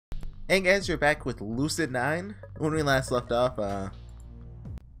Hey guys, we're back with Lucid9. When we last left off,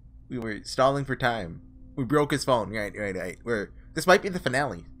 we were stalling for time. We broke his phone. Right. This might be the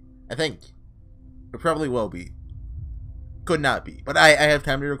finale. I think. It probably will be. Could not be. But I have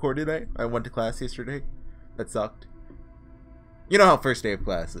time to record today. I went to class yesterday. That sucked. You know how first day of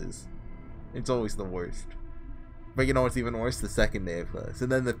class is. It's always the worst. But you know what's even worse? The second day of class. And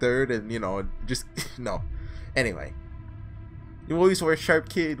then the third, and you know, just, no. Anyway. You always were a sharp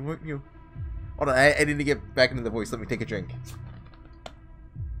kid, weren't you? Hold on, I need to get back into the voice. Let me take a drink.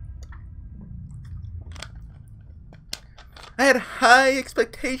 I had high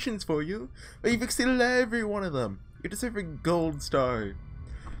expectations for you, but you've exceeded every one of them. You deserve a gold star.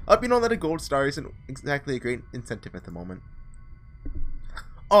 I hope you know that a gold star isn't exactly a great incentive at the moment.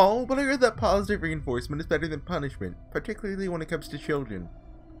 Oh, but I heard that positive reinforcement is better than punishment, particularly when it comes to children.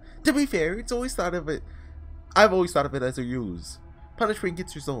 To be fair, I've always thought of it as a ruse. Punishment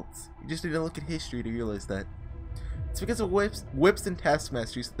gets results. You just need to look at history to realize that. It's because of whips and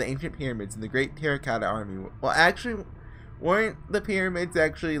taskmasters of the ancient pyramids and the great terracotta army. Well, actually, weren't the pyramids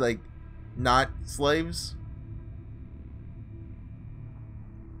actually, like, not slaves?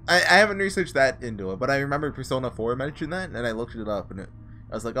 I haven't researched that into it, but I remember Persona 4 mentioned that, and I looked it up, and I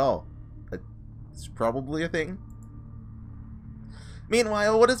was like, oh, that's probably a thing.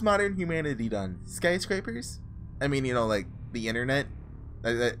 Meanwhile, what has modern humanity done? Skyscrapers? I mean, you know, like, the internet?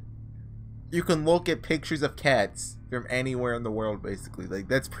 You can look at pictures of cats from anywhere in the world, basically. Like,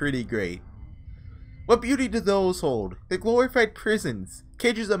 that's pretty great. What beauty do those hold? They're glorified prisons.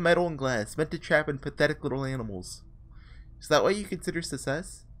 Cages of metal and glass, meant to trap in pathetic little animals. Is that what you consider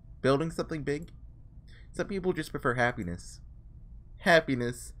success? Building something big? Some people just prefer happiness.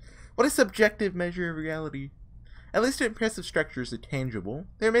 Happiness? What a subjective measure of reality. At least their impressive structures are tangible.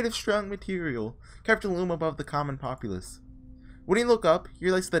 They are made of strong material, carved to loom above the common populace. When you look up, you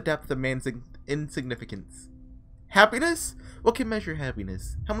realize the depth of man's insignificance. Happiness? What can measure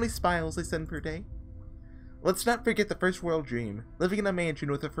happiness? How many smiles I send per day? Let's not forget the first world dream, living in a mansion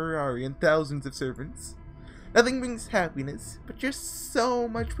with a Ferrari and thousands of servants. Nothing brings happiness, but just so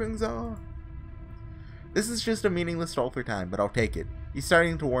much brings awe. This is just a meaningless stall for time, but I'll take it. He's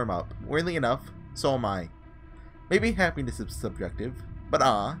starting to warm up. Weirdly enough, so am I. Maybe happiness is subjective, but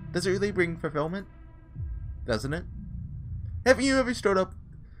does it really bring fulfillment? Doesn't it? Haven't you ever stood up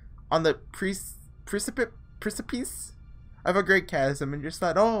on the precipice of a great chasm and just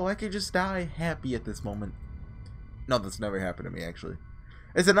thought, oh, I could just die happy at this moment? No, that's never happened to me, actually.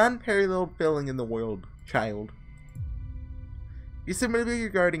 It's an unparalleled feeling in the world, child. You seem to be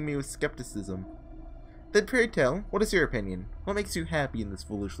regarding me with skepticism. Then pray tell, what is your opinion? What makes you happy in this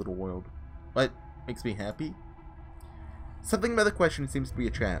foolish little world? What makes me happy? Something about the question seems to be a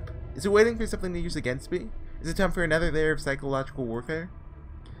trap. Is it waiting for something to use against me? Is it time for another layer of psychological warfare?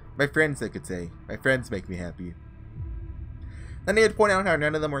 My friends, I could say. My friends make me happy. Then he would point out how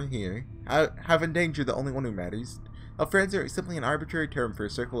none of them are here, how in danger the only one who matters, how friends are simply an arbitrary term for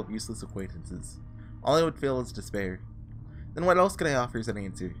a circle of useless acquaintances. All I would feel is despair. Then what else could I offer as an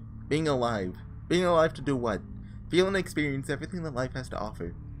answer? Being alive. Being alive to do what? Feel and experience everything that life has to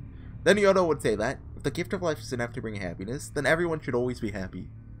offer. Then Ryouta would say that, if the gift of life is enough to bring happiness, then everyone should always be happy.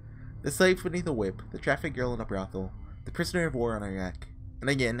 The slave beneath a whip, the traffic girl in a brothel, the prisoner of war on Iraq. And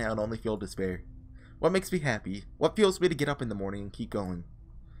again, I would only feel despair. What makes me happy? What fuels me to get up in the morning and keep going?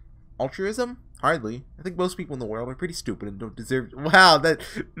 Altruism? Hardly. I think most people in the world are pretty stupid and don't deserve— wow,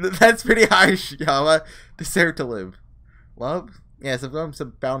 that's pretty harsh, y'all. Deserve to live. Love? Yes, I'm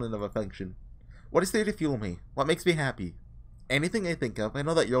some fountain of affection. What is there to fuel me? What makes me happy? Anything I think of, I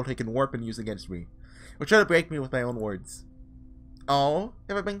know that Ryouta can warp and use against me, or try to break me with my own words. Oh,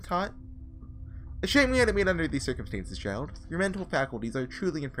 have I been caught? A shame we had to meet under these circumstances, child. Your mental faculties are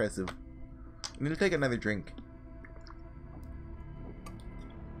truly impressive. I need to take another drink.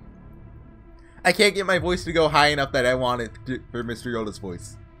 I can't get my voice to go high enough that I want it for Mr. Ryota's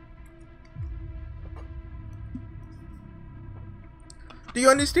voice. Do you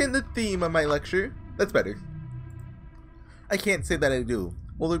understand the theme of my lecture? That's better. I can't say that I do.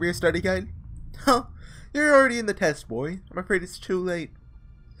 Will there be a study guide? Huh, you're already in the test, boy. I'm afraid it's too late.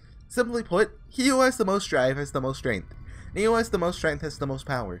 Simply put, he who has the most drive has the most strength, and he who has the most strength has the most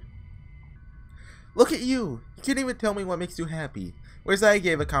power. Look at you! You can't even tell me what makes you happy, whereas I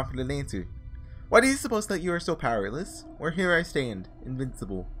gave a confident answer. Why do you suppose that you are so powerless? Well, here I stand,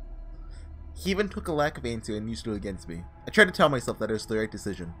 invincible. He even took a lack of answer and used it against me. I tried to tell myself that it was the right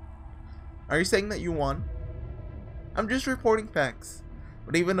decision. Are you saying that you won? I'm just reporting facts.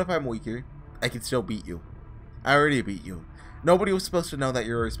 But even if I'm weaker, I can still beat you. I already beat you. Nobody was supposed to know that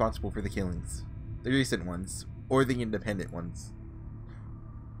you're responsible for the killings. The recent ones. Or the independent ones.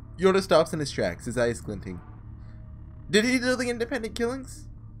 Yoda stops in his tracks, his eyes glinting. Did he do the independent killings?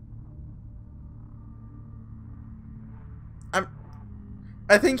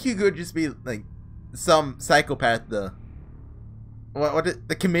 I think he could just be like some psychopath the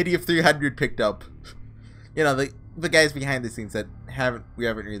the committee of 300 picked up. You know, the guys behind the scenes that we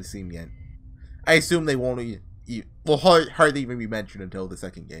haven't really seen yet. I assume they won't will hardly even be mentioned until the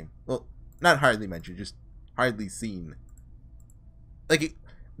second game. Well, not hardly mentioned, just hardly seen. Like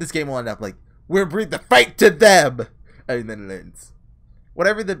this game will end up like we'll bring the fight to them, and then it ends.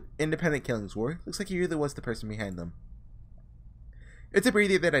 Whatever the independent killings were, looks like he really was the person behind them. It's a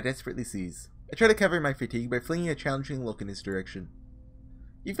breather that I desperately seize. I try to cover my fatigue by flinging a challenging look in his direction.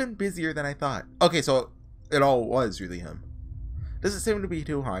 Even busier than I thought. Okay, so it all was really him. Does it seem to be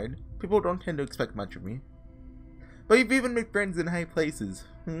too hard? People don't tend to expect much of me. But you've even made friends in high places.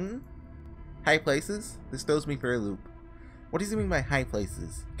 High places? This throws me for a loop. What does he mean by high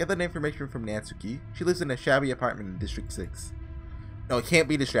places? Get that information from Natsuki. She lives in a shabby apartment in District 6. No, I can't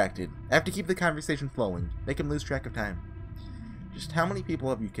be distracted. I have to keep the conversation flowing. Make him lose track of time. Just how many people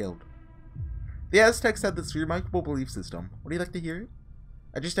have you killed? The Aztecs had this remarkable belief system. Would you like to hear it?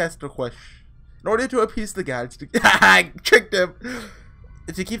 I just asked a question. In order to appease the gods I tricked him!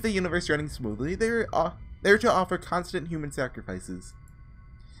 To keep the universe running smoothly, they were to offer constant human sacrifices.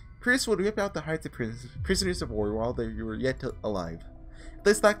 Priests would rip out the hearts of prisoners of war while they were yet alive. If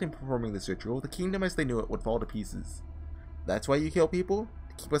they slacked in performing this ritual, the kingdom as they knew it would fall to pieces. That's why you kill people?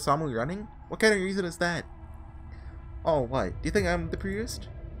 To keep a family running? What kind of reason is that? Oh, what? Do you think I'm the priest?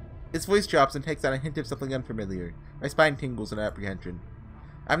 His voice drops and takes on a hint of something unfamiliar. My spine tingles in apprehension.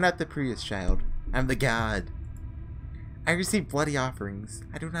 I'm not the priest, child. I'm the god. I receive bloody offerings.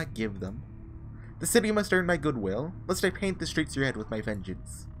 I do not give them. The city must earn my goodwill, lest I paint the streets red with my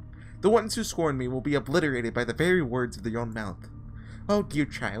vengeance. The ones who scorn me will be obliterated by the very words of their own mouth. Oh, dear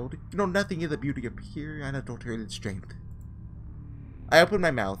child, you know nothing of the beauty of pure, unadulterated strength. I open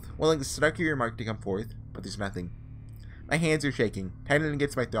my mouth, willing a snarky remark to come forth, but there's nothing. My hands are shaking, tightening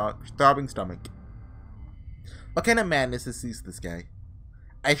against my throbbing stomach. What kind of madness has seized this guy?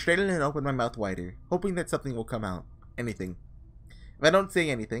 I straighten and open my mouth wider, hoping that something will come out. Anything. If I don't say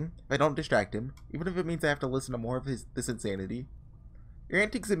anything, if I don't distract him, even if it means I have to listen to more of this insanity. Your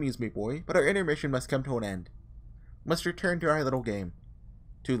antics amuse me, boy, but our intermission must come to an end. We must return to our little game.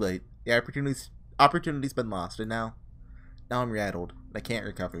 Too late. The opportunity's been lost, and now I'm rattled, and I can't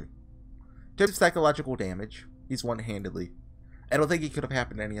recover. In terms of psychological damage, he's won handedly. I don't think it could have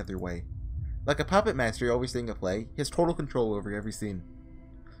happened any other way. Like a puppet master overseeing a play, he has total control over every scene.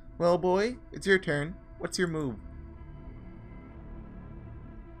 Well, boy, it's your turn. What's your move?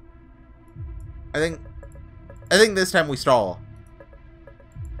 I think this time we stall.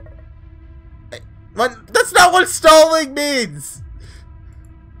 What? That's not what stalling means!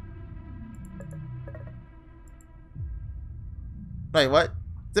 Wait, what?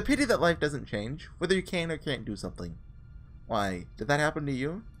 It's a pity that life doesn't change, whether you can or can't do something. Why, did that happen to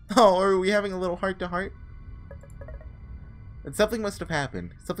you? Oh, or are we having a little heart-to-heart? Then something must have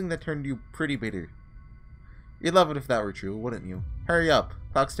happened, something that turned you pretty bitter. You'd love it if that were true, wouldn't you? Hurry up,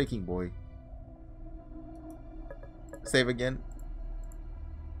 clock's ticking, boy. Save again.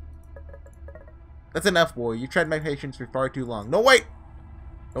 That's enough, boy. You've tried my patience for far too long. No, wait!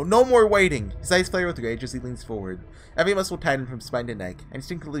 No more waiting! His eyes flare with rage as he leans forward. Every muscle tightened from spine to neck. I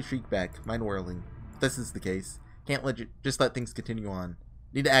instinctively shriek back, mind whirling. If this is the case, can't just let things continue on.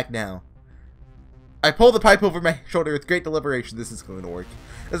 Need to act now. I pull the pipe over my shoulder with great deliberation. This is going to work.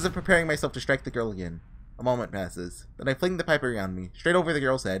 As I'm preparing myself to strike the girl again. A moment passes. Then I fling the pipe around me, straight over the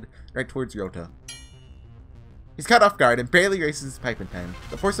girl's head, right towards Ryouta. He's caught off guard and barely raises his pipe in time.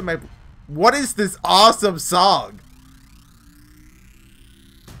 The force of my... What is this awesome song?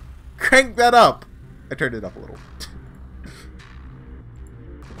 Crank that up! I turned it up a little.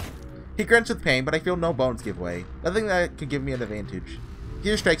 He grunts with pain, but I feel no bones give way. Nothing that could give me an advantage.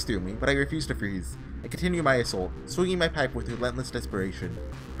 Fear strikes through me, but I refuse to freeze. I continue my assault, swinging my pipe with relentless desperation.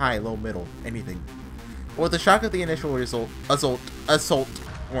 High, low, middle, anything. But with the shock of the initial assault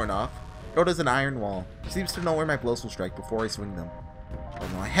worn off, Ryota's an iron wall. He seems to know where my blows will strike before I swing them. Oh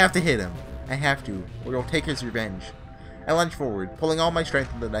no, I have to hit him. I have to, or he'll take his revenge. I lunge forward, pulling all my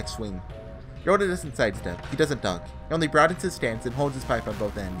strength in the next swing. Ryouta doesn't sidestep, he doesn't duck. He only broadens his stance and holds his pipe on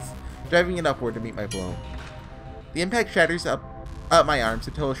both ends, driving it upward to meet my blow. The impact shatters up my arms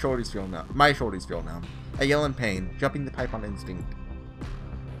until my shoulders feel numb. I yell in pain, jumping the pipe on instinct.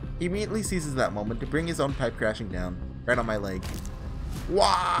 He immediately seizes that moment to bring his own pipe crashing down, right on my leg.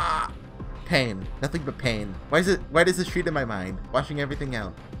 Wah! Pain. Nothing but pain. Why does this shoot in my mind, washing everything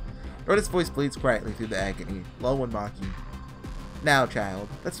out? Ryota's voice bleeds quietly through the agony, low and mocking. Now, child,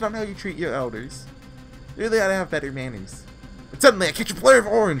 that's not how you treat your elders. You really ought to have better manners. But suddenly, I catch a flare of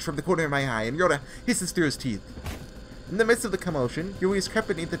orange from the corner of my eye, and Ryouta hisses through his teeth. In the midst of the commotion, Yui is crept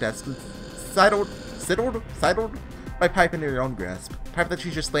beneath the desk and sidled my pipe into her own grasp, pipe that she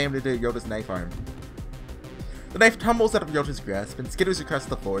just slammed into Ryota's knife arm. The knife tumbles out of Ryota's grasp and skitters across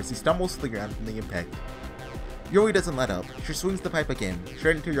the floor as he stumbles to the ground from the impact. Yui doesn't let up. She swings the pipe again,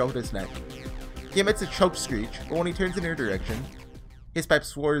 straight into Ryota's neck. He emits a choked screech, but when he turns in her direction, his pipe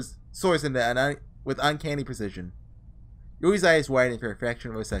soars with uncanny precision. Yui's eyes widen for a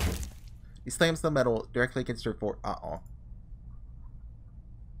fraction of a second. He slams the metal directly against her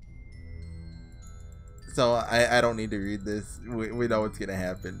So I don't need to read this. We know what's gonna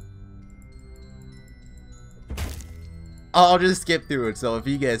happen. I'll just skip through it, so if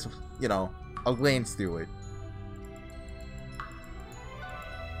you guys, you know, I'll glance through it.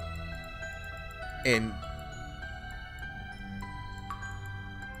 And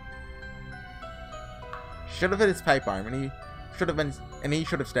should have hit his pipe arm, and he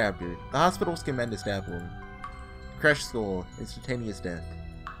should have stabbed her. The hospitals commend a stab wound. Crushed skull, instantaneous death.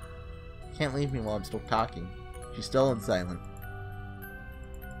 Can't leave me while I'm still talking. She's still silent.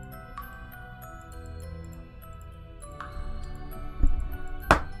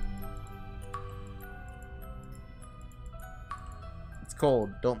 It's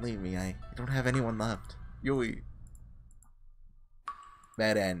cold. Don't leave me. I don't have anyone left. Yui.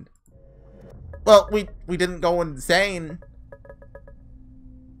 Bad end. Well, we didn't go insane.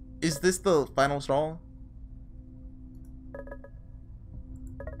 Is this the final stall?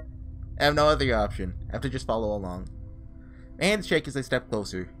 I have no other option. I have to just follow along. My hands shake as I step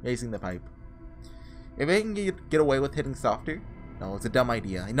closer, raising the pipe. Maybe I can get away with hitting softer? No, it's a dumb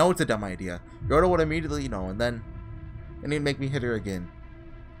idea. I know it's a dumb idea. Ryouta would immediately know, and then he'd make me hit her again.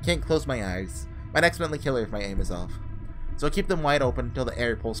 Can't close my eyes. Might accidentally kill her if my aim is off. So I keep them wide open until the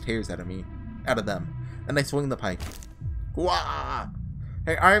air pulls tears out of them. Then I swing the pipe. Wah!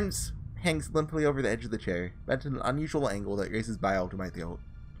 Her arms hangs limply over the edge of the chair, bent at an unusual angle that raises bile to my throat.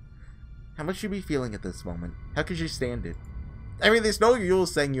 How much should she be feeling at this moment? How could she stand it? I mean, there's no rule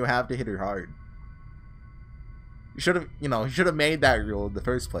saying you have to hit her hard. You should have made that rule in the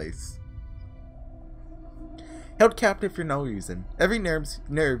first place. Held captive for no reason, every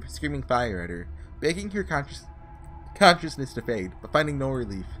nerve screaming fire at her, begging her consciousness to fade, but finding no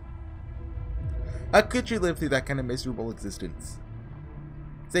relief. How could she live through that kind of miserable existence?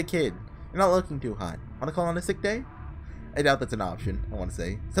 Say, kid, you're not looking too hot. Wanna call on a sick day? I doubt that's an option, I want to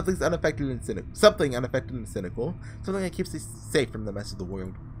say. Something unaffected and cynical. Something that keeps us safe from the mess of the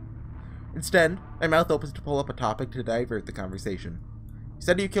world. Instead, my mouth opens to pull up a topic to divert the conversation. You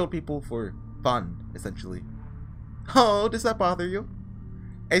said you killed people for fun, essentially. Oh, does that bother you?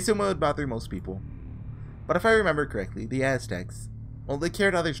 I assume it would bother most people. But if I remember correctly, the Aztecs, well, they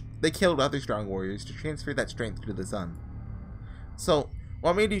killed other strong warriors to transfer that strength to the sun. So,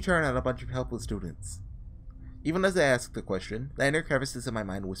 what made you turn on a bunch of helpless students? Even as I ask the question, the inner crevices in my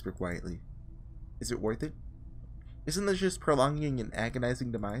mind whisper quietly. Is it worth it? Isn't this just prolonging an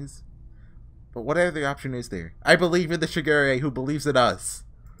agonizing demise? But what other option is there? I believe in the Shigure who believes in us.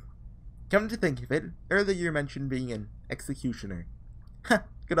 Come to think of it, earlier you mentioned being an executioner. Heh,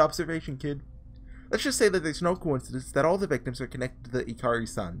 good observation, kid. Let's just say that there's no coincidence that all the victims are connected to the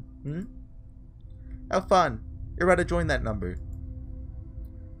Ikari's son. How fun. You're about to join that number.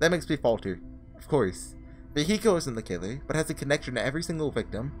 That makes me falter. Of course. Hiko isn't the killer, but has a connection to every single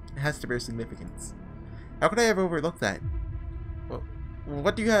victim. It has to bear significance. How could I have overlooked that? Well,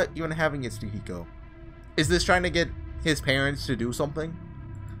 what do you even have against Hiko? Is this trying to get his parents to do something?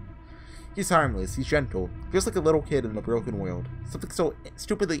 He's harmless, he's gentle, feels like a little kid in a broken world. Something so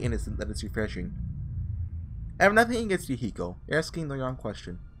stupidly innocent that it's refreshing. I have nothing against Hiko. You're asking the wrong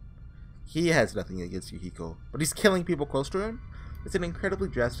question. He has nothing against Hiko, but he's killing people close to him? It's an incredibly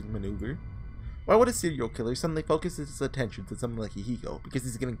drastic maneuver. Why would a serial killer suddenly focus his attention to someone like Hiko because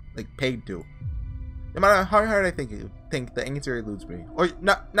he's getting paid to? No matter how hard I think the answer eludes me. Or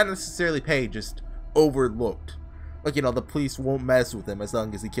not necessarily paid, just overlooked. Like, the police won't mess with him as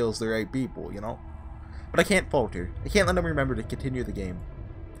long as he kills the right people, But I can't falter. I can't let him remember to continue the game.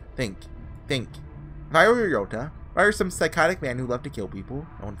 Think. If I were Ryouta, if I were some psychotic man who loved to kill people,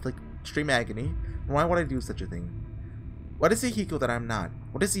 I would inflict extreme agony, then why would I do such a thing? What is Hiko that I'm not?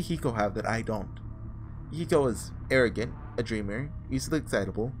 What does Hiko have that I don't? Hiko is arrogant, a dreamer, easily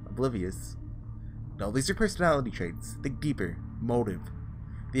excitable, oblivious. No, these are personality traits. Think deeper. Motive.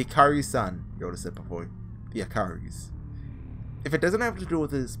 The Ikari's son, Ryouta said before. The Ikari's. If it doesn't have to do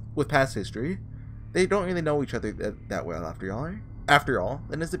with past history, they don't really know each other that well after all.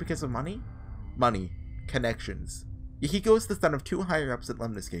 Then is it because of money? Money. Connections. Yahiko is the son of 2 higher-ups at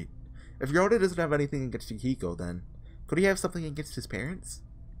Lemniscate. If Ryouta doesn't have anything against Yahiko, then could he have something against his parents?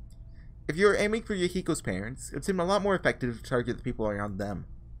 If you were aiming for Yahiko's parents, it would seem a lot more effective to target the people around them.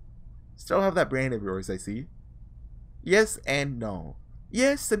 Still have that brain of yours, I see. Yes and no.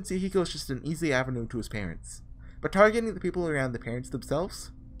 Yes, since Yahiko is just an easy avenue to his parents. But targeting the people around the parents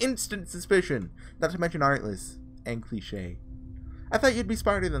themselves? Instant suspicion, not to mention artless and cliche. I thought you'd be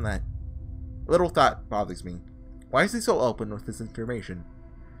smarter than that. A little thought bothers me. Why is he so open with this information?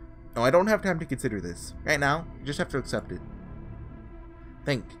 No, I don't have time to consider this. Right now, you just have to accept it.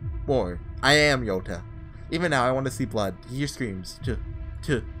 Think. More. I am Ryouta. Even now, I want to see blood, hear screams.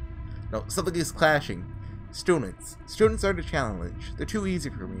 No, something is clashing. Students. Students are the challenge. They're too easy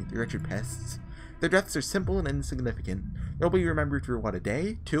for me, the wretched pests. Their deaths are simple and insignificant. They'll be remembered for, what, a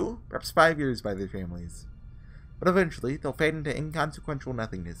day? 2? Perhaps 5 years by their families. But eventually, they'll fade into inconsequential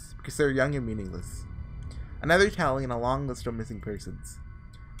nothingness, because they're young and meaningless. Another tally in a long list of missing persons.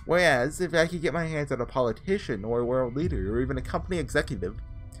 Whereas, if I could get my hands on a politician, or a world leader, or even a company executive...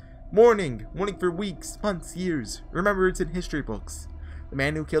 Mourning for weeks, months, years. Remember, it's in history books. The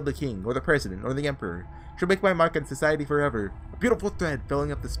man who killed the king, or the president, or the emperor, should make my mark on society forever. A beautiful thread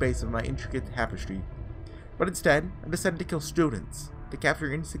filling up the space of my intricate tapestry. But instead, I decided to kill students, to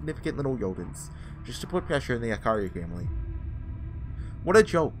capture insignificant little Yodans, just to put pressure on the Akari family. What a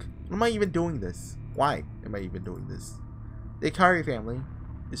joke. Why am I even doing this? Why am I even doing this? The Akari family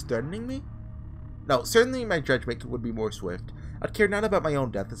is threatening me? No, certainly my judgment would be more swift. I'd care not about my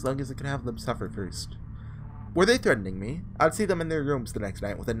own death as long as I could have them suffer first. Were they threatening me, I'd see them in their rooms the next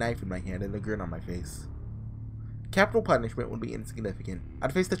night with a knife in my hand and a grin on my face. Capital punishment would be insignificant.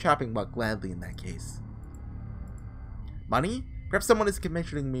 I'd face the chopping block gladly in that case. Money? Perhaps someone is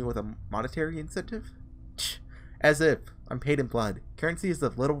commissioning me with a monetary incentive? Tch, as if. I'm paid in blood. Currency is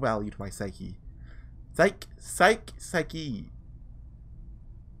of little value to my psyche. Psyche.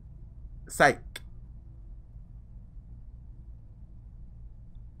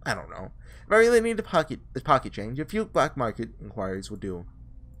 I don't know. If I really need the pocket change, a few black market inquiries would do.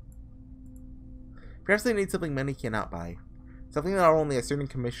 Perhaps they need something money cannot buy. Something that only a certain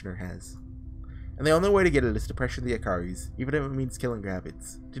commissioner has. And the only way to get it is to pressure the Akaris, even if it means killing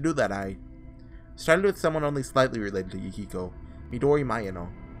rabbits. To do that, I started with someone only slightly related to Yahiko, Midori Mayano.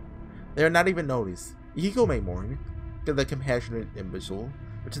 They are not even noticed. Yahiko may mourn, to the compassionate imbecile,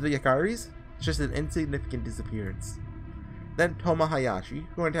 but to the Akaris, it's just an insignificant disappearance. Then Toma Hayashi,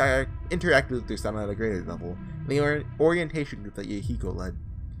 who interacted with their son at a greater level, and the orientation group that Yahiko led.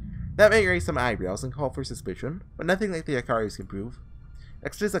 That may raise some eyebrows and call for suspicion, but nothing like the Akaris can prove.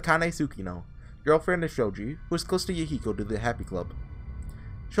 Next is Akane Tsukino, girlfriend of Shoji, who was close to Yahiko to the Happy Club.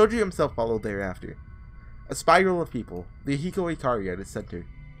 Shoji himself followed thereafter. A spiral of people, the Yahiko Ikari at its center.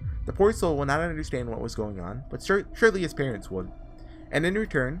 The poor soul will not understand what was going on, but surely his parents would. And in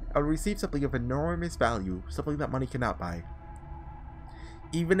return, I would receive something of enormous value, something that money cannot buy.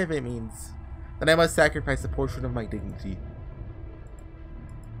 Even if it means that I must sacrifice a portion of my dignity.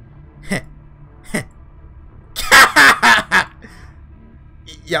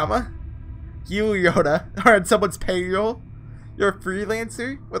 Yama? You, Ryouta, are on someone's payroll? You're a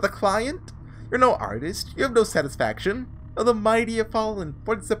freelancer? With a client? You're no artist. You have no satisfaction. Oh, the mighty have fallen.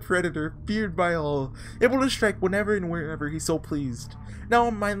 Once a predator, feared by all, able to strike whenever and wherever he's so pleased. Now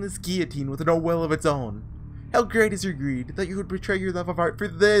a mindless guillotine with no will of its own. How great is your greed, that you would betray your love of art for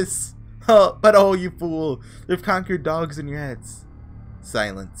this? Oh, but oh, you fool, you've conquered dogs in your heads.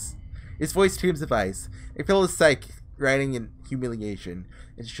 Silence. His voice teams of ice. I feel his psyche riding in humiliation.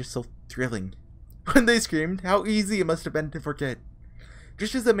 It's just so thrilling. When they screamed, how easy it must have been to forget.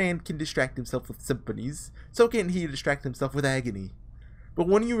 Just as a man can distract himself with symphonies, so can he distract himself with agony. But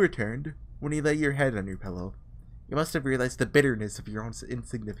when you returned, when you lay your head on your pillow, you must have realized the bitterness of your own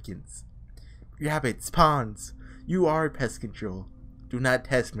insignificance. Rabbits, pawns, you are pest control. Do not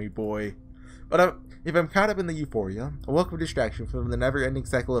test me, boy. But if I'm caught up in the euphoria, a welcome distraction from the never-ending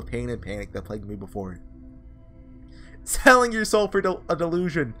cycle of pain and panic that plagued me before. Selling your soul for a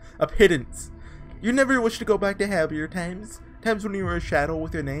delusion, a pittance. You never wish to go back to happier times? Times when you were a shadow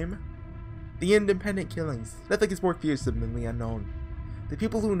with your name? The independent killings. Nothing is more fearsome than the unknown. The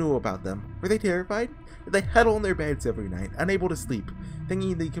people who knew about them, were they terrified? Did they huddle in their beds every night, unable to sleep,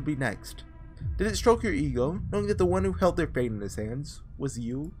 thinking they could be next? Did it stroke your ego, knowing that the one who held their fate in his hands was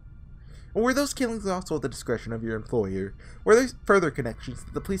you? Or were those killings also at the discretion of your employer? Were there further connections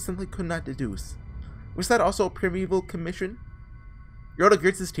that the police simply could not deduce? Was that also a primeval commission? Ryouta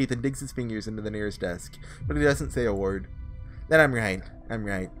grits his teeth and digs his fingers into the nearest desk, but he doesn't say a word. Then I'm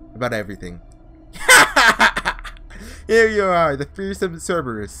right, about everything. Here you are, the fearsome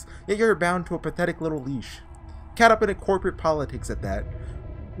Cerberus, yet you're bound to a pathetic little leash. Caught up in a corporate politics at that.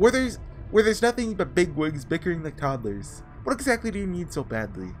 Where there's nothing but bigwigs bickering like toddlers. What exactly do you need so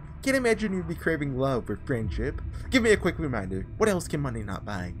badly? Can't imagine you'd be craving love or friendship. Give me a quick reminder. What else can money not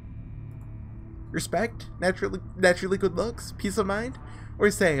buy? Respect? Naturally good looks? Peace of mind?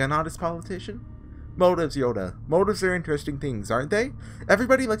 Or say, an honest politician? Motives, Yoda. Motives are interesting things, aren't they?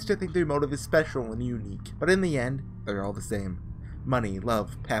 Everybody likes to think their motive is special and unique, but in the end, they're all the same. Money,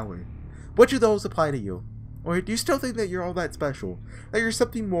 love, power. Which of those apply to you? Or do you still think that you're all that special? That you're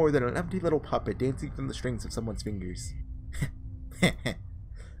something more than an empty little puppet dancing from the strings of someone's fingers?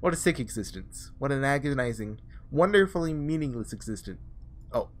 What a sick existence. What an agonizing, wonderfully meaningless existence.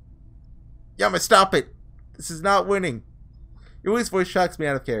 Oh. Yama, stop it! This is not winning. Ryui's voice shocks me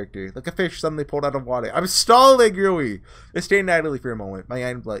out of character, like a fish suddenly pulled out of water. I'm stalling, Ryui! I stayed idly for a moment,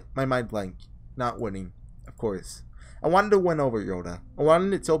 my mind blank. Not winning. Of course. I wanted to win over Ryouta. I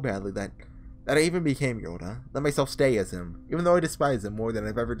wanted it so badly that I even became Ryouta. Let myself stay as him, even though I despise him more than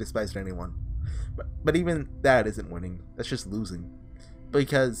I've ever despised anyone. But even that isn't winning. That's just losing.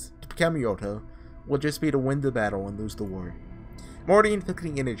 Because to become Ryouta will just be to win the battle and lose the war. I'm already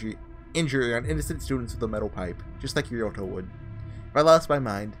inflicting injury on innocent students with a metal pipe, just like Ryouta would. If I lost my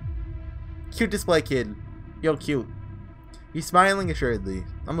mind. Cute display kid. Yo, cute. He's smiling assuredly,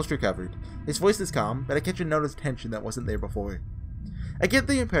 almost recovered. His voice is calm, but I catch a note of tension that wasn't there before. I get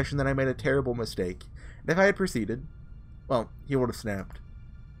the impression that I made a terrible mistake, and if I had proceeded, well, he would have snapped.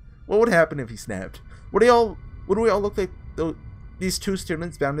 What would happen if he snapped? Would we all look like these two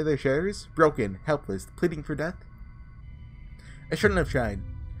students bound to their chairs? Broken, helpless, pleading for death? I shouldn't have tried.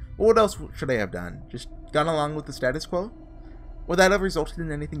 Well, what else should I have done? Just gone along with the status quo? Would that have resulted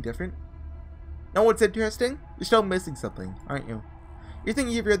in anything different? Know what's interesting? You're still missing something, aren't you? You think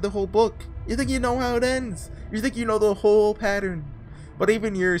you've read the whole book. You think you know how it ends. You think you know the whole pattern. But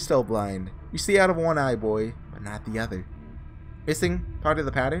even you're still blind. You see out of one eye, boy, but not the other. Missing part of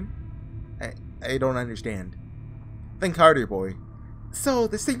the pattern? I don't understand. Think harder, boy. So,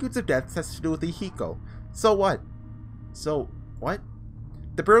 the sequence of deaths has to do with Ihiko. So what? So, what?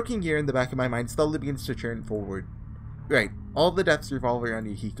 The broken gear in the back of my mind slowly begins to churn forward. Right, all the deaths revolve around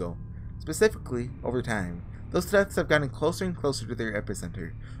Ihiko. Specifically, over time, those deaths have gotten closer and closer to their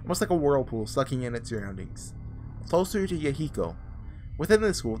epicenter, almost like a whirlpool sucking in its surroundings. Closer to Yahiko. Within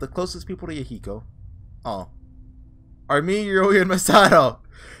the school, the closest people to Yahiko, are me, Ryui, and Masato,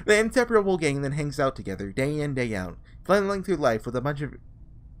 the inseparable gang that hangs out together, day in, day out, flailing through life with a bunch of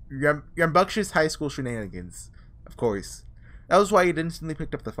rambunctious high school shenanigans. Of course. That was why he'd instantly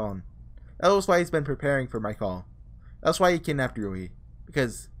picked up the phone. That was why he's been preparing for my call. That's why he kidnapped Ryui.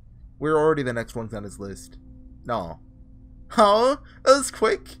 Because we're already the next ones on his list. No. Huh? That was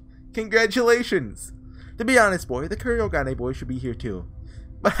quick. Congratulations. To be honest, boy, the Kuryogane boy should be here too.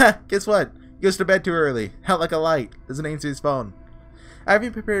 But guess what? He goes to bed too early. Out like a light. Doesn't answer his phone. I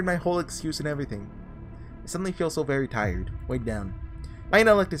haven't prepared my whole excuse and everything. I suddenly feel so very tired. Weighed down. My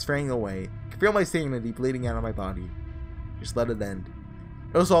intellect is fraying away. I can feel my sanity bleeding out of my body. Just let it end.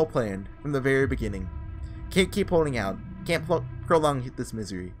 It was all planned. From the very beginning. Can't keep holding out. Can't prolong this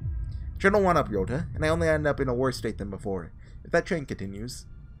misery. Train will one up Ryouta, and I only end up in a worse state than before. If that train continues.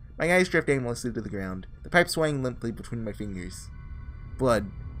 My eyes drift aimlessly to the ground, the pipe swaying limply between my fingers. Blood,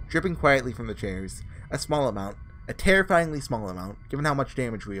 dripping quietly from the chairs. A small amount. A terrifyingly small amount, given how much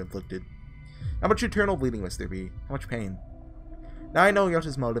damage we inflicted. How much eternal bleeding must there be? How much pain? Now I know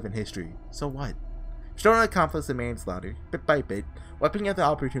Ryota's motive and history. So what? Still an accomplice in manslaughter, bit by bit, wiping out the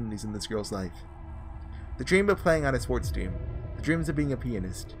opportunities in this girl's life. The dream of playing on a sports team. The dreams of being a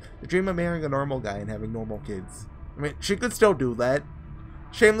pianist. The dream of marrying a normal guy and having normal kids. I mean, she could still do that.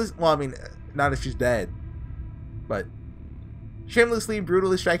 Shameless, well, I mean, not if she's dead. But shamelessly and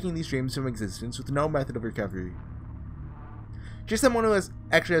brutally striking these dreams from existence with no method of recovery. She's someone who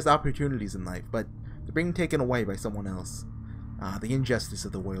actually has opportunities in life, but they're being taken away by someone else. Ah, the injustice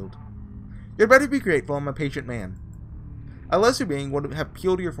of the world. You'd better be grateful I'm a patient man. A lesser being would have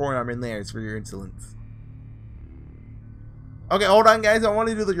peeled your forearm in theirs for your insolence. Okay, hold on, guys. I want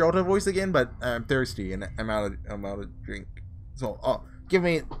to do the Ryouta voice again, but I'm thirsty and I'm out of drink. So, give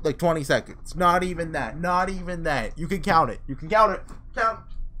me like 20 seconds. Not even that. Not even that. You can count it. You can count it.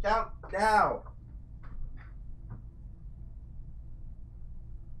 Count now.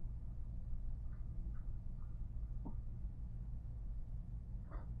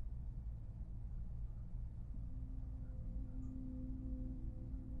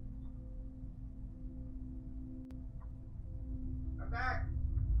 Back.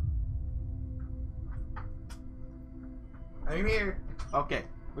 I'm here. Okay,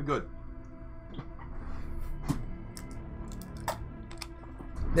 we're good.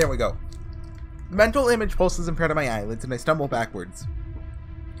 There we go. The mental image pulses in front of my eyelids and I stumble backwards.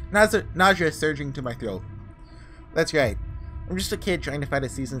 Nausea surging to my throat. That's right. I'm just a kid trying to fight a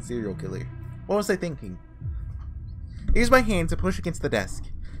seasoned serial killer. What was I thinking? I use my hand to push against the desk,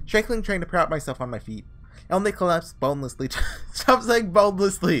 shakily trying to prop myself on my feet. I only collapse bonelessly. Stop saying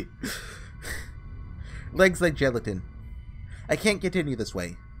bonelessly! Legs like gelatin. I can't continue this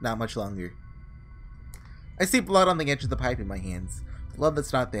way. Not much longer. I see blood on the edge of the pipe in my hands. Blood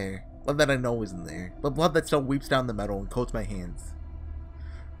that's not there. Blood that I know isn't there. But blood that still weeps down the metal and coats my hands.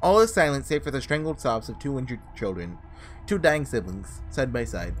 All is silent save for the strangled sobs of 2 injured children. 2 dying siblings, side by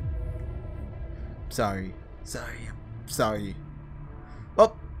side. Sorry.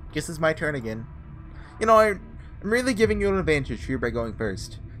 Well, guess it's my turn again. You know, I'm really giving you an advantage here by going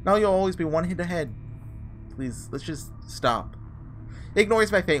first. Now you'll always be 1 hit ahead. Please, let's just stop. He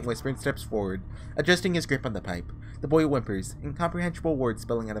ignores my faint whisper and steps forward, adjusting his grip on the pipe. The boy whimpers, incomprehensible words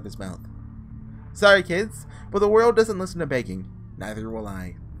spilling out of his mouth. Sorry, kids, but the world doesn't listen to begging. Neither will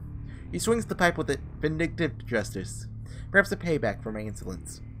I. He swings the pipe with a vindictive justice, perhaps a payback for my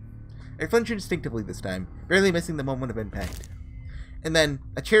insolence. I flinch instinctively this time, barely missing the moment of impact. And then,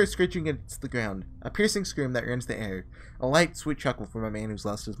 a chair screeching against the ground, a piercing scream that rends the air, a light, sweet chuckle from a man who's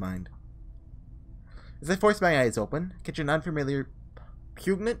lost his mind. As I force my eyes open, catch an unfamiliar,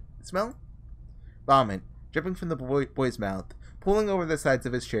 pungent smell? Vomit, dripping from the boy's mouth, pulling over the sides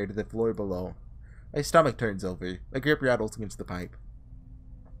of his chair to the floor below. My stomach turns over, my grip rattles against the pipe.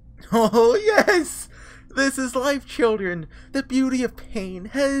 Oh, yes! This is life, children! The beauty of pain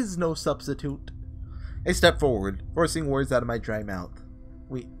has no substitute. I step forward, forcing words out of my dry mouth.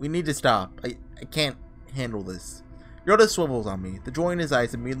 We need to stop. I can't handle this. Ryouta swivels on me, the joy in his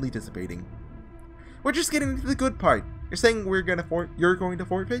eyes immediately dissipating. We're just getting to the good part. You're saying you're going to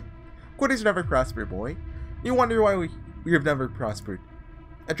forfeit? Quitters never prosper, boy. You wonder why we have never prospered.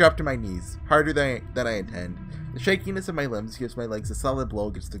 I drop to my knees, harder than I intend. The shakiness of my limbs gives my legs a solid blow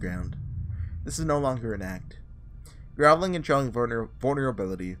against the ground. This is no longer an act. Groveling and showing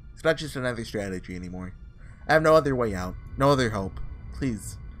vulnerability. It's not just another strategy anymore. I have no other way out. No other hope.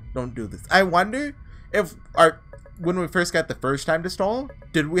 Please, don't do this. I wonder if when we first got the first time to stall,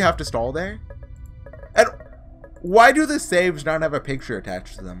 did we have to stall there? And why do the saves not have a picture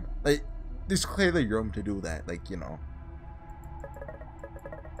attached to them? Like, there's clearly room to do that. Like, you know.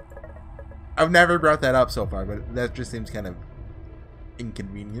 I've never brought that up so far, but that just seems kind of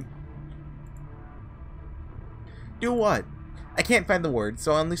inconvenient. Do what? I can't find the words,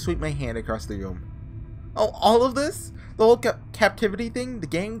 so I only sweep my hand across the room. Oh, all of this? The whole captivity thing? The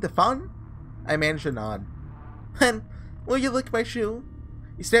game? The fun? I manage to nod. Then, will you lick my shoe?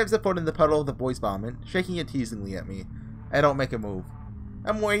 He stamps a foot in the puddle of the boy's vomit, shaking it teasingly at me. I don't make a move.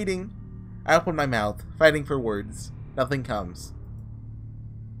 I'm waiting. I open my mouth, fighting for words. Nothing comes.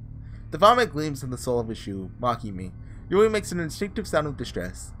 The vomit gleams in the sole of his shoe, mocking me. Yui makes an instinctive sound of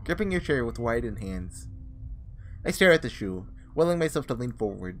distress, gripping your chair with widened hands. I stare at the shoe, willing myself to lean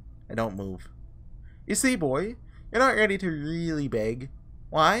forward. I don't move. You see, boy, you're not ready to really beg.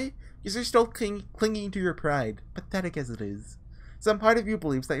 Why? Because you're still clinging to your pride, pathetic as it is. Some part of you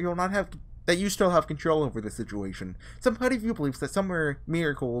believes that you still have control over the situation. Some part of you believes that some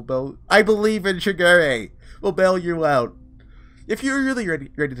miracle will bail. I believe in Shigure will bail you out. If you're really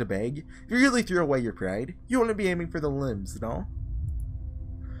ready to beg, if you really threw away your pride, you wouldn't be aiming for the limbs, no?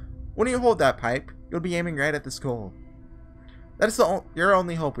 When you hold that pipe, you'll be aiming right at the skull. That is your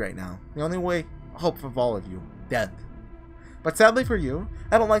only hope right now. The only hope of all of you. Death. But sadly for you,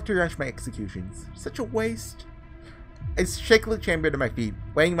 I don't like to rush my executions. Such a waste. I shakily chamber to my feet,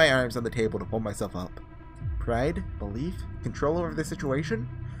 weighing my arms on the table to pull myself up. Pride? Belief? Control over the situation?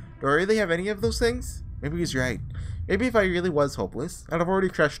 Do I really have any of those things? Maybe he's right. Maybe if I really was hopeless, I'd have already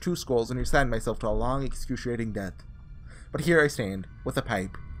crushed 2 skulls and resigned myself to a long, excruciating death. But here I stand, with a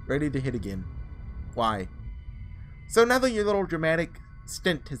pipe, ready to hit again. Why? So now that your little dramatic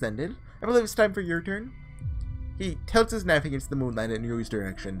stint has ended, I believe it's time for your turn. He tilts his knife against the moonlight in Yui's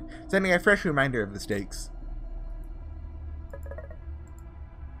direction, sending a fresh reminder of the stakes.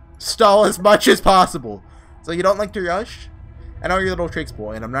 Stall as much as possible! So you don't like to rush? I know your little tricks,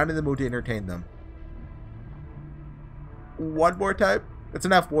 boy, and I'm not in the mood to entertain them. One more time? That's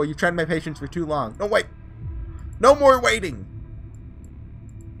enough, boy. You've tried my patience for too long. No, wait! No more waiting!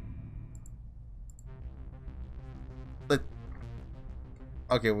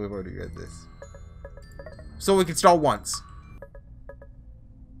 Okay, we've already read this. So we can stall once.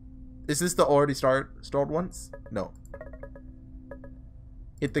 Is this the already stalled once? No.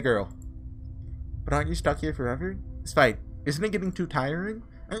 Hit the girl. But aren't you stuck here forever? This fight, isn't it getting too tiring?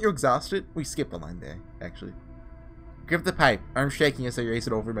 Aren't you exhausted? We skipped the line there, actually. Grip the pipe, arm shaking as I raise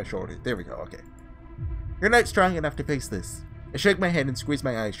it over my shoulder. There we go, okay. You're not strong enough to face this. I shake my head and squeeze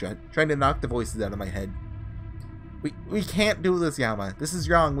my eyes shut, trying to knock the voices out of my head. We can't do this, Yama. This is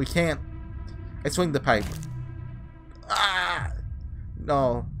wrong. We can't. I swing the pipe. Ah!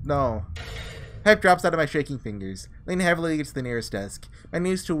 No. Pipe drops out of my shaking fingers, lean heavily against the nearest desk. My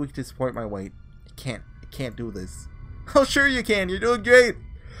knees too weak to support my weight. I can't do this. Oh, sure you can. You're doing great.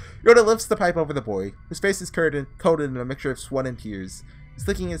 Ryouta lifts the pipe over the boy, whose face is coated in a mixture of sweat and tears,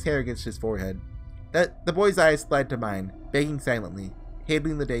 slicking his hair against his forehead. The boy's eyes slide to mine, begging silently,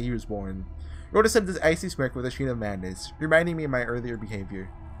 hailing the day he was born. Ryouta sends his icy smirk with a sheen of madness, reminding me of my earlier behavior.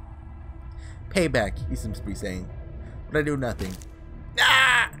 Payback, he seems to be saying. But I do nothing.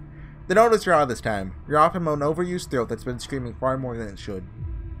 Ah! The note is raw this time. You're off from an overused throat that's been screaming far more than it should.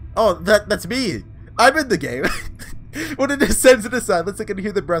 Oh, that's me! I'm in the game! When it descends into silence, I can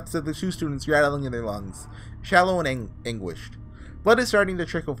hear the breaths of the 2 students rattling in their lungs, shallow and anguished. Blood is starting to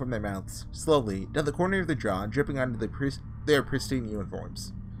trickle from their mouths, slowly, down the corner of their jaw, dripping onto their pristine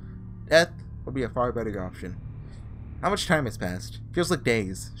uniforms. Death would be a far better option. How much time has passed? Feels like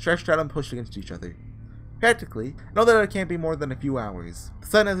days, stretched out and pushed against each other. Practically, I know that it can't be more than a few hours. The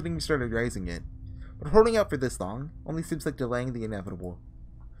sun hasn't even started rising yet. But holding out for this long only seems like delaying the inevitable.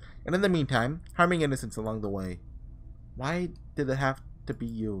 And in the meantime, harming innocents along the way. Why did it have to be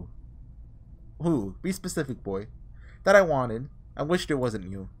you? Who? Be specific, boy. That I wanted. I wished it wasn't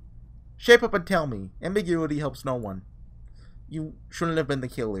you. Shape up and tell me. Ambiguity helps no one. You shouldn't have been the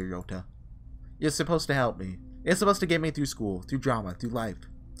killer, Ryouta. You're supposed to help me. You're supposed to get me through school, through drama, through life.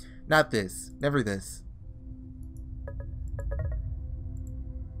 Not this. Never this.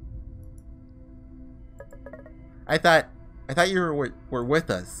 I thought you were with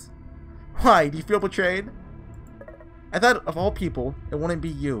us. Why? Do you feel betrayed? I thought of all people, it wouldn't be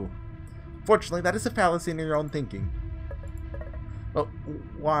you. Fortunately, that is a fallacy in your own thinking. But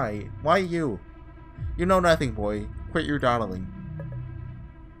why? Why you? You know nothing, boy. Quit your dawdling.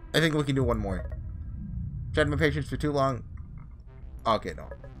 I think we can do one more. Tried my patience for too long. Okay, no.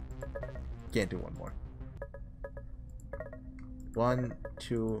 Can't do one more. 1,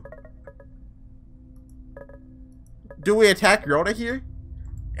 2. Do we attack Ryouta here?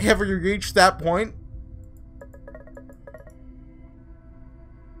 Have we reached that point?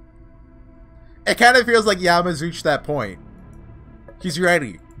 It kind of feels like Yama's reached that point. He's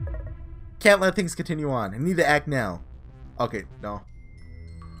ready. Can't let things continue on. I need to act now. Okay, no.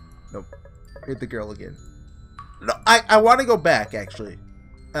 Nope. Hit the girl again. No, I want to go back, actually.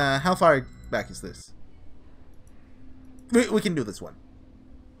 How far back is this? We can do this one.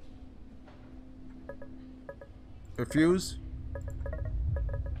 Refuse.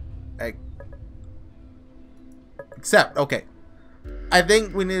 Accept. Okay. I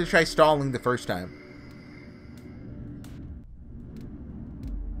think we need to try stalling the first time.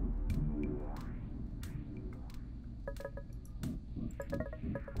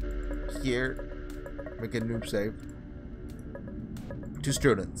 Here. Make a noob save. 2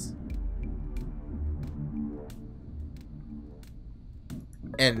 students.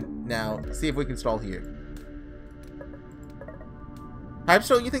 And now, see if we can stall here.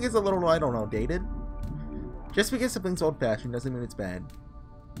 Pipestone, you think it's a little, I don't know, dated? Just because something's old-fashioned doesn't mean it's bad.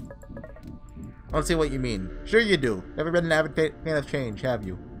 I don't see what you mean. Sure you do. Never been an avid fan of change, have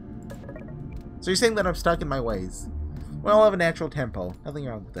you? So you're saying that I'm stuck in my ways. Well, I have a natural tempo. Nothing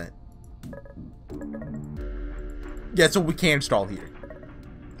wrong with that. Yeah, so we can stall here.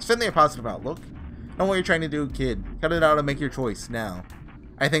 Send a positive outlook. Know what you're trying to do, kid. Cut it out and make your choice now.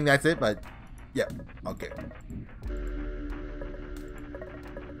 I think that's it, but... yeah, okay.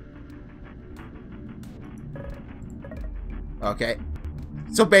 Okay.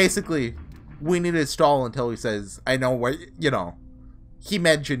 So basically, we need to stall until he says, I know where, you know, he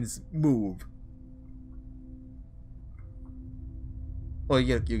mentions move. Well,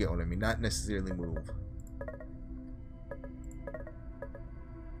 you get what I mean. Not necessarily move.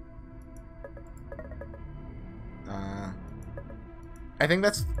 I think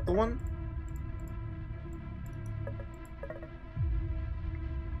that's the one.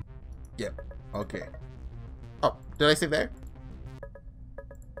 Yep. Okay. Oh, did I say there?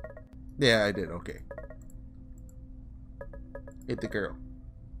 Yeah, I did. Okay. Hit the girl.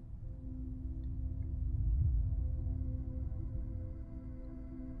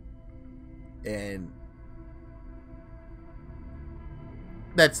 And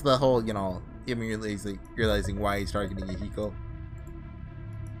that's the whole, you know, immediately realizing why he's targeting Yahiko.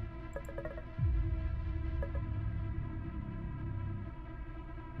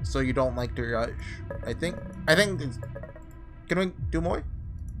 So you don't like to rush? I think it's, can we do more?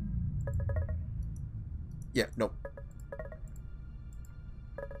 Yeah, nope.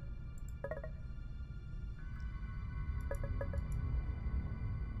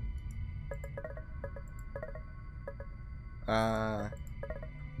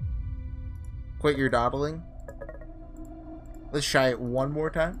 Quit your dawdling. Let's try it one more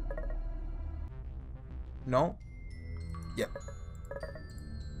time. No? Yep.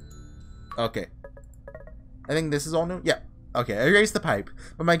 Okay. I think this is all new. Yep. Okay, I raised the pipe,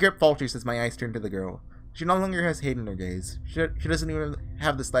 but my grip falters as my eyes turn to the girl. She no longer has hate in her gaze. She doesn't even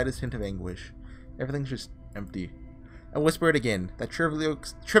have the slightest hint of anguish. Everything's just empty. I whisper it again, that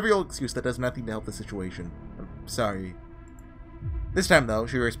trivial excuse that does nothing to help the situation. I'm sorry. This time, though,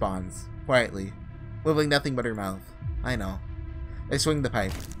 she responds, quietly, moving nothing but her mouth. I know. I swing the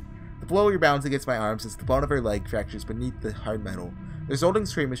pipe. The blow rebounds against my arms as the bone of her leg fractures beneath the hard metal. The resulting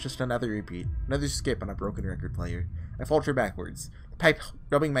scream is just another repeat, another skip on a broken record player. I falter backwards, the pipe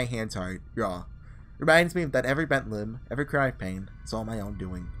rubbing my hands hard, raw. Reminds me that every bent limb, every cry of pain, is all my own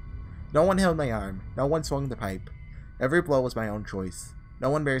doing. No one held my arm, no one swung the pipe. Every blow was my own choice. No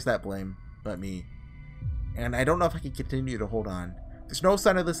one bears that blame, but me. And I don't know if I can continue to hold on. There's no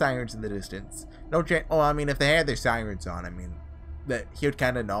sign of the sirens in the distance. No I mean, if they had their sirens on, I mean, that he would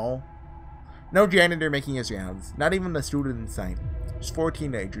kind of know. No janitor making his rounds. Not even a student in sight. Just 4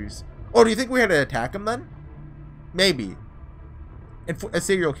 teenagers. Oh, do you think we had to attack him then? Maybe. And a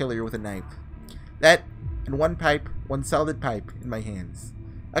serial killer with a knife. That, and one solid pipe in my hands.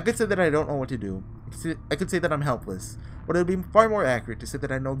 I could say that I don't know what to do. I could say that I'm helpless. But it would be far more accurate to say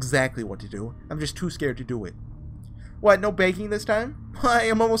that I know exactly what to do. I'm just too scared to do it. What, no begging this time? I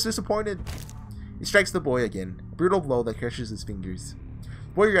am almost disappointed. He strikes the boy again. A brutal blow that crushes his fingers.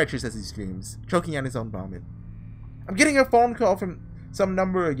 The boy retches as he screams, choking on his own vomit. I'm getting a phone call from some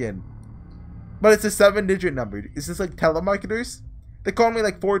number again. But it's a 7-digit number. Is this like telemarketers? They called me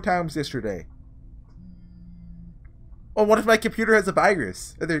like 4 times yesterday. Oh, what if my computer has a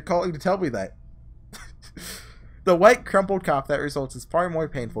virus? And they're calling to tell me that. The white, crumpled cough that results is far more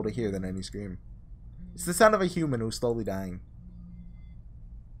painful to hear than any scream. It's the sound of a human who's slowly dying.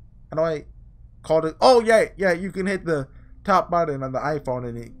 How do I call it? Oh, yeah, you can hit the top button on the iPhone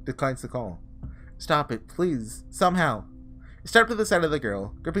and it declines the call. Stop it, please, somehow. I step to the side of the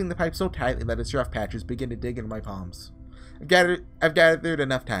girl, gripping the pipe so tightly that its rough patches begin to dig into my palms. I've gathered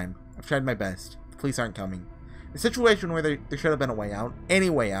enough time. I've tried my best. The police aren't coming. A situation where there should have been a way out,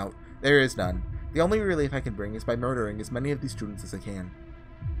 any way out, there is none. The only relief I can bring is by murdering as many of these students as I can.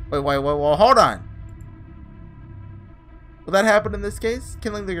 Wait, hold on! Will that happen in this case?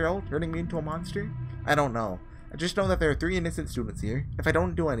 Killing the girl? Turning me into a monster? I don't know. I just know that there are 3 innocent students here. If I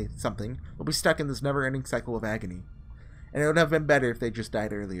don't do something, we'll be stuck in this never-ending cycle of agony. And it would have been better if they just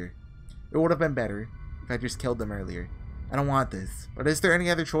died earlier. It would have been better if I just killed them earlier. I don't want this. But is there any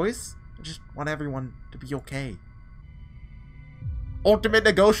other choice? I just want everyone to be okay. Ultimate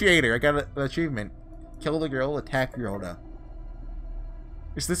Negotiator! I got an achievement. Kill the girl, attack Ryouta.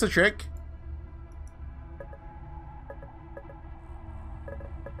 Is this a trick?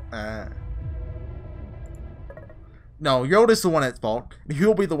 No, Ryouda's the one at fault, and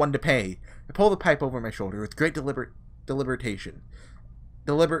he'll be the one to pay. I pull the pipe over my shoulder with great deliberation.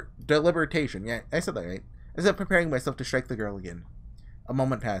 Deliberation, yeah, I said that right. As I'm preparing myself to strike the girl again. A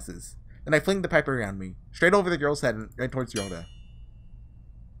moment passes. Then I fling the pipe around me, straight over the girl's head and right towards Ryouta.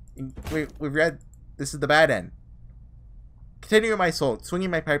 We've read, this is the bad end. Continuing my assault, swinging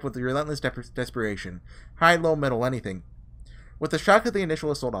my pipe with relentless desperation. High, low, middle, anything. With the shock of the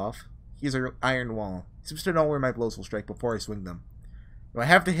initial assault off, he's an iron wall. He seems to know where my blows will strike before I swing them. I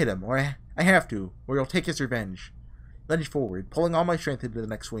have to hit him, or I have to, or he'll take his revenge. Lunge forward, pulling all my strength into the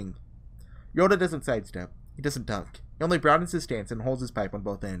next swing. Ryouta doesn't sidestep. He doesn't duck. He only broadens his stance and holds his pipe on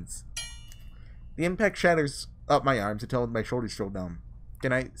both ends. The impact shatters up my arms until my shoulders feel numb.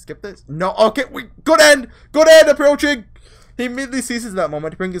 Can I skip this? No, okay, good end! Good end approaching! He immediately seizes that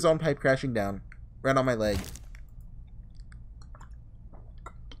moment to bring his own pipe crashing down. Right on my leg.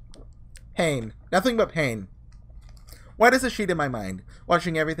 Pain. Nothing but pain. Why does a sheet in my mind,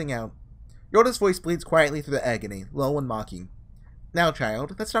 watching everything out? Ryota's voice bleeds quietly through the agony, low and mocking. Now,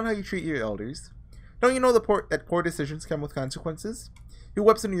 child, that's not how you treat your elders. Don't you know that poor decisions come with consequences? He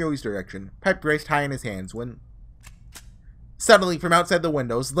whips in Ryou's direction, pipe raised high in his hands, when... Suddenly, from outside the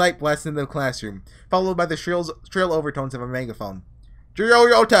windows, light blasts into the classroom, followed by the shrill overtones of a megaphone.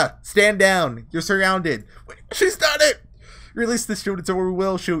 Ryouta, stand down! You're surrounded! Wait, she's done it! Release the students or we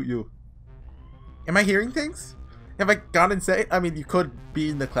will shoot you. Am I hearing things? Have I gone insane? I mean, you could be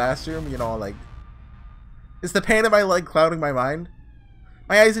in the classroom, you know, like... Is the pain of my leg clouding my mind?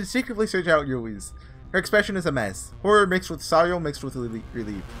 My eyes instinctively search out Ryou's. Her expression is a mess. Horror mixed with sorrow mixed with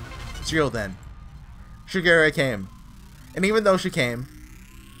relief. It's real then. Shigure came. And even though she came,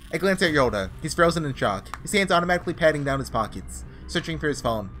 I glance at Ryouta. He's frozen in shock. His hands automatically patting down his pockets, searching for his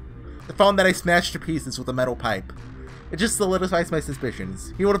phone. The phone that I smashed to pieces with a metal pipe. It just solidifies my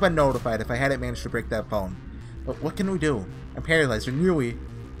suspicions. He would have been notified if I hadn't managed to break that phone. But what can we do? I'm paralyzed, and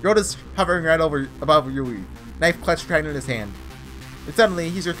Ryouta hovering right above Ryouta, knife clutched tight in his hand. And suddenly,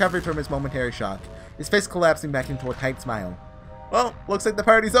 he's recovered from his momentary shock, his face collapsing back into a tight smile. Well, looks like the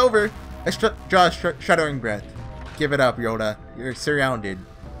party's over. I draw a shuddering breath. Give it up, Ryouta. You're surrounded.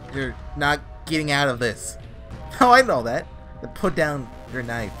 You're not getting out of this. Oh, I know that. Then put down your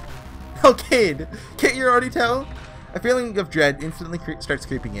knife. Oh, kid! Can't you already tell? A feeling of dread instantly starts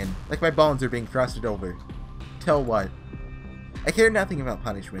creeping in, like my bones are being frosted over. Tell what? I care nothing about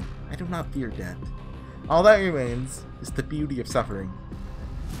punishment. I do not fear death. All that remains is the beauty of suffering.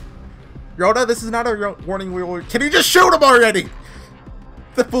 Ryouta, this is not a warning wheel. Can you just shoot him already?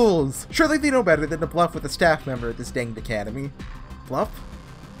 The fools! Surely they know better than to bluff with a staff member at this danged academy. Bluff?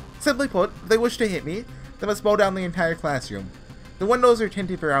 Simply put, if they wish to hit me, they must mow down the entire classroom. The windows are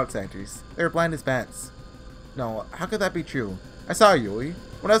tinted for outsiders. They are blind as bats. No, how could that be true? I saw Ryouta.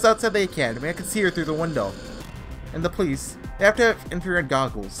 When I was outside the academy, I could see her through the window. And the police, they have to have infrared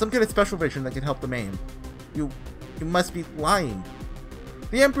goggles, some kind of special vision that can help them aim. You must be lying.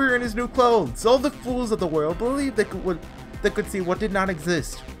 The Emperor in his new clothes. All the fools of the world believed they could see what did not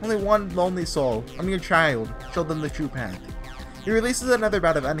exist. Only one lonely soul, a mere child, showed them the true path. He releases another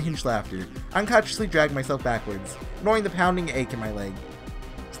bout of unhinged laughter. I unconsciously drag myself backwards, ignoring the pounding ache in my leg.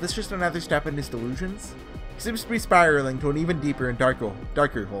 Is this just another step in his delusions? He seems to be spiraling to an even deeper and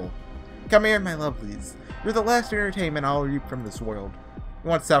darker hole. Come here, my lovelies. You're the last entertainment I'll reap from this world. He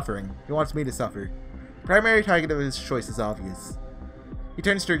wants suffering. He wants me to suffer. The primary target of his choice is obvious. He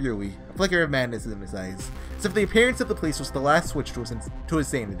turns to Ryouta, a flicker of madness in his eyes, as if the appearance of the police was the last switch to his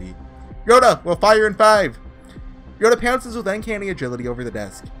sanity. Ryouta, we'll fire in 5! Ryouta pounces with uncanny agility over the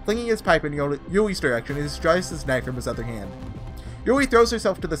desk, flinging his pipe in Ryoui's direction as he drives his knife from his other hand. Ryouta throws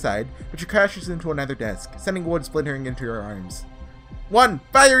herself to the side, but she crashes into another desk, sending wood splintering into her arms. 1!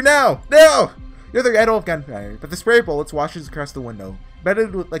 Fire now! Now! You're the rattle of gunfire, but the spray bullets washes across the window,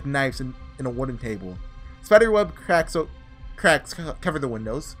 embedded like knives in a wooden table. Spiderweb cracks cover the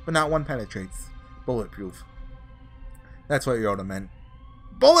windows, but not one penetrates. Bulletproof. That's what Ryouta meant.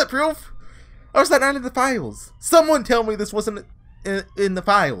 Bulletproof? How is that not in the files? Someone tell me this wasn't in the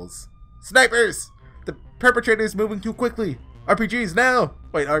files. Snipers! The perpetrator is moving too quickly. RPGs now!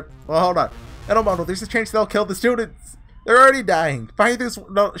 Wait, well, hold on. Edelmondo, there's a chance they'll kill the students. They're already dying. Fire this.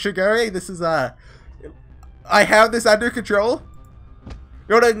 No, Shigure, this is, I have this under control.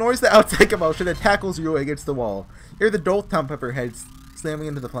 Ryouta ignores the outside commotion and tackles Ryouta against the wall. Hear the dull thump of her head slamming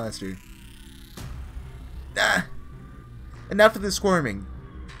into the plaster. Ah! Enough of this squirming.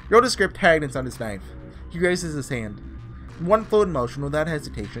 Ryouta gripped tightens on his knife. He raises his hand. In one fluid motion, without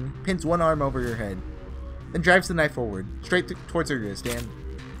hesitation, pins one arm over her head. Then drives the knife forward, straight towards her wrist, and...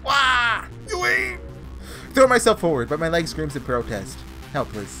 Wah! Ryouta! Throw myself forward, but my leg screams in protest.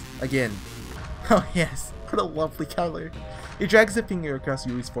 Helpless. Again. Oh yes, what a lovely color. He drags a finger across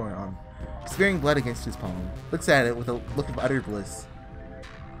Ryoui's forearm, smearing blood against his palm. Looks at it with a look of utter bliss.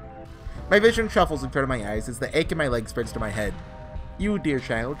 My vision shuffles in front of my eyes as the ache in my leg spreads to my head. You, dear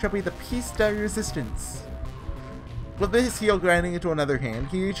child, shall be the piece de resistance. With his heel grinding into another hand,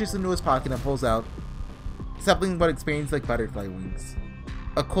 he reaches into his pocket and pulls out something what expands like butterfly wings.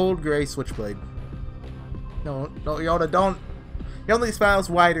 A cold gray switchblade. No, Ryouta, don't. He only smiles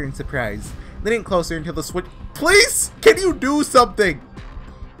wider in surprise, leaning closer until the switch. Please! Can you do something?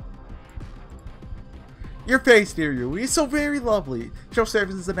 Your face, dear Ryouta, is so very lovely. Show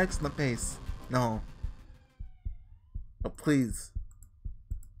service is an excellent face. No. Oh, please.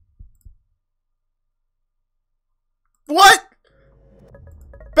 What?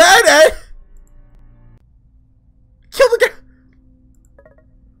 Bad, eh? Kill the guy!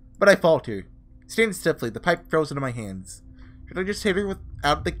 But I falter. Standing stiffly, the pipe frozen in my hands. Should I just hit her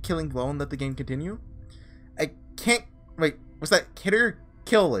without the killing blow and let the game continue? I can't... Wait, was that hit her?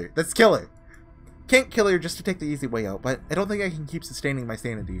 Kill her. That's kill her. Can't kill her just to take the easy way out, but I don't think I can keep sustaining my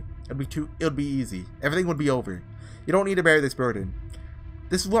sanity. It'd be easy. Everything would be over. You don't need to bear this burden.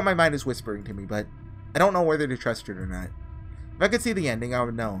 This is what my mind is whispering to me, but I don't know whether to trust it or not. If I could see the ending, I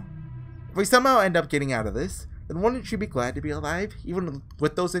would know. If we somehow end up getting out of this, then wouldn't she be glad to be alive, even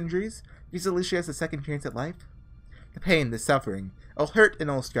with those injuries? Because at least she has a second chance at life. The pain, the suffering, it'll hurt and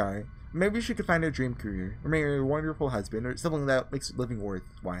it'll scar. Maybe she could find her dream career, or marry a wonderful husband, or something that makes living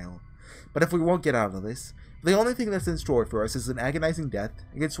worthwhile. But if we won't get out of this, the only thing that's in store for us is an agonizing death,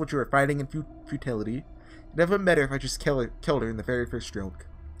 against which we are fighting in futility. It'd have been better if I just killed her in the very first stroke.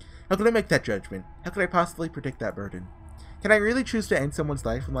 How could I make that judgment? How could I possibly predict that burden? Can I really choose to end someone's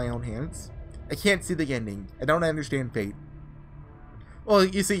life with my own hands? I can't see the ending. I don't understand fate. Well,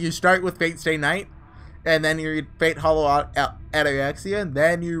 you see, you start with Fate Stay Night, and then you read Fate Hollow Ataraxia, and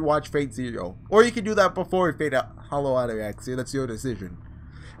then you watch Fate Zero. Or you can do that before Fate Hollow Ataraxia, that's your decision.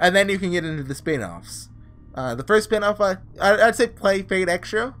 And then you can get into the spin-offs. The first spin-off, I'd say play Fate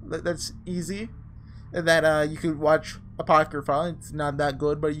Extra, that's easy. And then you could watch Apocrypha, it's not that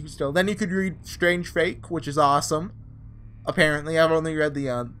good, but you can still. Then you could read Strange Fake, which is awesome. Apparently, I've only read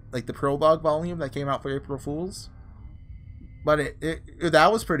the like the prologue volume that came out for April Fools. But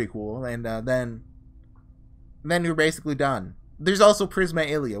that was pretty cool, and then you're basically done. There's also Prisma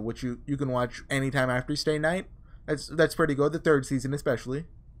Ilia, which you can watch anytime after Stay Night. That's pretty good, the third season especially.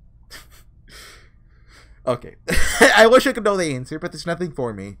 Okay. I wish I could know the answer, but there's nothing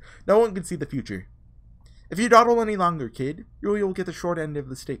for me. No one can see the future. If you dawdle any longer, kid, you'll get the short end of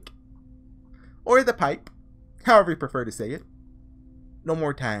the stick. Or the pipe. However you prefer to say it. No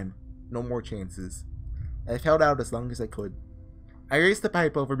more time. No more chances. I've held out as long as I could. I raise the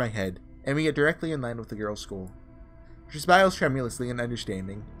pipe over my head, and we get directly in line with the girl's skull. She smiles tremulously in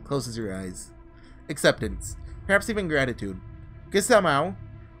understanding, closes her eyes. Acceptance. Perhaps even gratitude. Because somehow,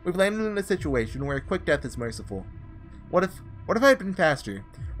 we've landed in a situation where a quick death is merciful. What if I had been faster?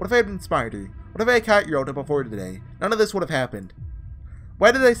 What if I had been smarter? What if I had caught Ryouta before today? None of this would have happened.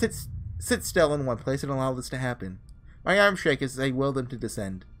 Why did I sit still in one place and allow this to happen? My arms shake as I will them to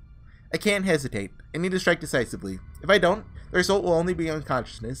descend. I can't hesitate. I need to strike decisively. If I don't, the result will only be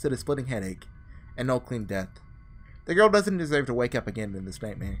unconsciousness and a splitting headache, and no clean death. The girl doesn't deserve to wake up again in this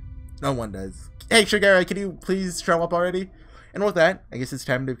nightmare. No one does. Hey, Shigara, can you please show up already? And with that, I guess it's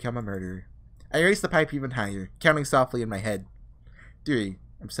time to become a murderer. I raise the pipe even higher, counting softly in my head. 3.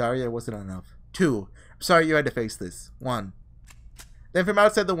 I'm sorry I wasn't enough. 2. I'm sorry you had to face this. 1. Then from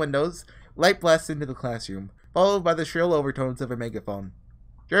outside the windows, light blasts into the classroom, followed by the shrill overtones of a megaphone.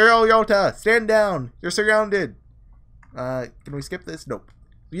 Girl, Ryouta, stand down! You're surrounded! Can we skip this? Nope.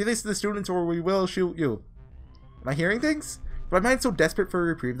 Leave this to the students or we will shoot you. Am I hearing things? My mind's so desperate for a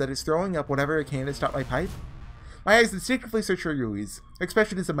reprieve that it's throwing up whatever it can to stop my pipe. My eyes instinctively search for Yui's. Her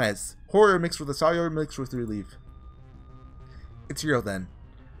expression is a mess. Horror mixed with a sorrow mixed with relief. It's real then.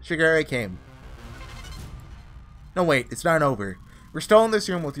 Shigare came. No wait, it's not over. We're still in this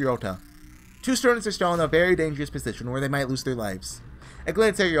room with Ryouta. 2 students are still in a very dangerous position where they might lose their lives. I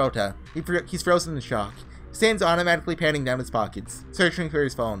glance at Ryouta. He's frozen in shock. His hands automatically panning down his pockets, searching for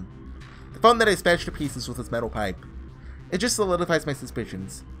his phone. The phone that I smashed to pieces with his metal pipe. It just solidifies my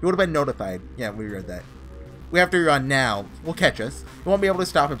suspicions. He would have been notified. Yeah, we read that. We have to run now. He'll catch us. He won't be able to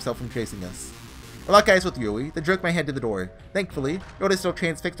stop himself from chasing us. I lock eyes with Yui, then jerk my head to the door. Thankfully, Ryouta still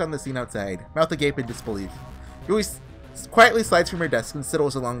transfixed on the scene outside, mouth agape in disbelief. Yui quietly slides from her desk and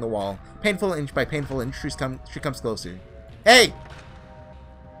settles along the wall. Painful inch by painful inch, she comes closer. Hey!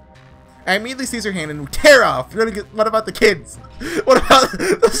 I immediately seize her hand and we tear off. What about the kids? What about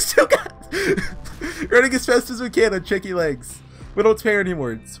those 2 guys? Running as fast as we can on shaky legs. We don't spare any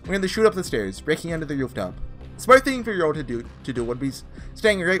words. We're going to shoot up the stairs, breaking onto the rooftop. The smart thing for Ryouta to do would be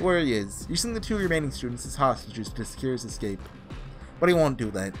staying right where he is, using the 2 remaining students as hostages to secure his escape. But he won't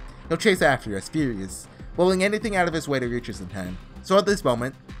do that. He'll chase after us, furious, blowing anything out of his way to reach us in time. So at this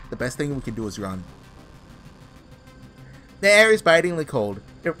moment, the best thing we can do is run. The air is bitingly cold.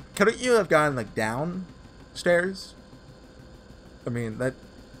 Couldn't you have gone, like, downstairs? I mean, that...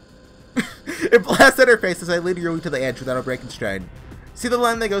 It blasts at her face as I lead Yui to the edge without a break in stride. See the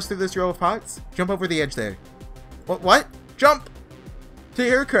line that goes through this row of pots? Jump over the edge there. What? Jump! To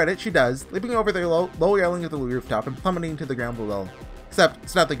her credit, she does, leaping over the low railing of the rooftop and plummeting to the ground below. Except,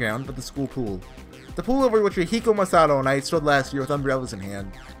 it's not the ground, but the school pool. The pool over which Hiko Masato and I stood last year with umbrellas in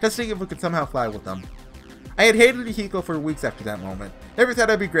hand, testing if we could somehow fly with them. I had hated Hiko for weeks after that moment. Never thought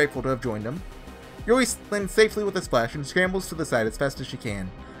I'd be grateful to have joined him. Yui lands safely with a splash and scrambles to the side as fast as she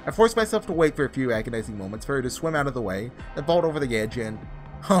can. I force myself to wait for a few agonizing moments for her to swim out of the way, then vault over the edge and...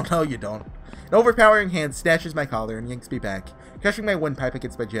 Oh no, you don't. An overpowering hand snatches my collar and yanks me back, crushing my windpipe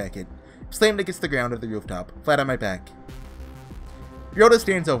against my jacket. I'm slammed against the ground of the rooftop, flat on my back. Ryouta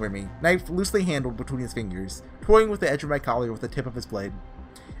stands over me, knife loosely handled between his fingers, toying with the edge of my collar with the tip of his blade.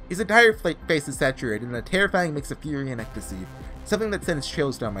 His entire face is saturated in a terrifying mix of fury and ecstasy, something that sends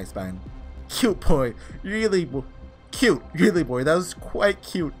chills down my spine. Cute boy, really boy, that was quite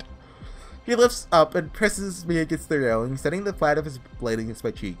cute. He lifts up and presses me against the railing, setting the flat of his blade against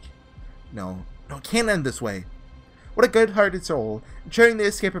my cheek. No, it can't end this way. What a good-hearted soul, ensuring the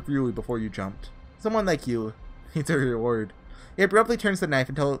escape of Ryui before you jumped. Someone like you needs a reward. He abruptly turns the knife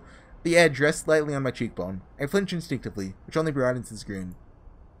until the edge rests lightly on my cheekbone. I flinch instinctively, which only broadens his grin.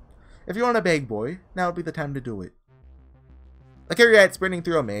 If you want to beg, boy, now would be the time to do it. Like a rat sprinting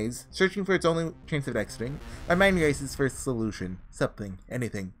through a maze, searching for its only chance of exiting, my mind races for a solution. Something.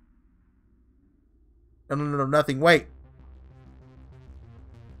 Anything. No, nothing. Wait.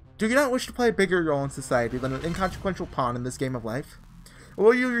 Do you not wish to play a bigger role in society than an inconsequential pawn in this game of life? Or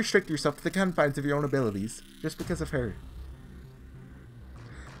will you restrict yourself to the confines of your own abilities, just because of her?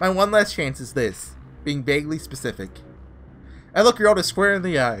 My one last chance is this, being vaguely specific. I look Ryouta square in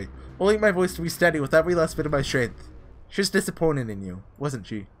the eye, holding my voice to be steady with every last bit of my strength. She was disappointed in you, wasn't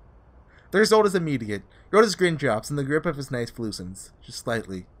she? The result is immediate. Ryota's grin drops and the grip of his knife loosens, just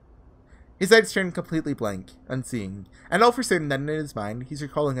slightly. His eyes turn completely blank, unseeing. I know for certain that in his mind, he's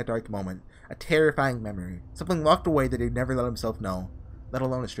recalling a dark moment, a terrifying memory, something locked away that he'd never let himself know, let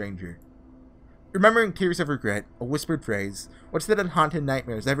alone a stranger. Remembering tears of regret, a whispered phrase, which that had haunted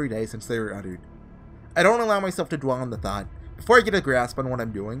nightmares every day since they were uttered. I don't allow myself to dwell on the thought. Before I get a grasp on what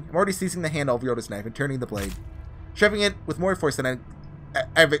I'm doing, I'm already seizing the handle of Ryota's knife and turning the blade, shoving it with more force than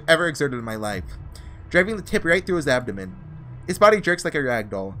I've ever exerted in my life, driving the tip right through his abdomen. His body jerks like a rag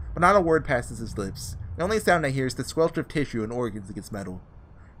doll, but not a word passes his lips. The only sound I hear is the squelch of tissue and organs against metal.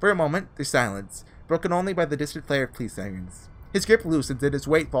 For a moment, there's silence, broken only by the distant flare of police sirens. His grip loosens and his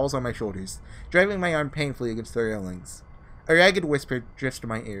weight falls on my shoulders, driving my arm painfully against the railings. A ragged whisper drifts to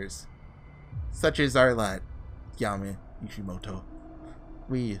my ears. Such is our lot, Yame Ishimoto.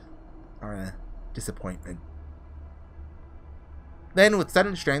 We are a disappointment. Then, with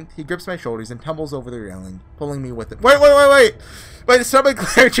sudden strength, he grips my shoulders and tumbles over the railing, pulling me with him. Wait! My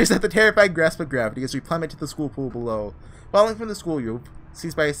stomach lurches at the terrifying grasp of gravity as we plummet to the school pool below, falling from the school roof,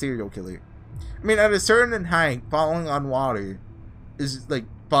 seized by a serial killer. I mean, at a certain height, falling on water is like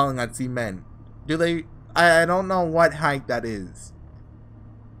falling on cement. I don't know what height that is.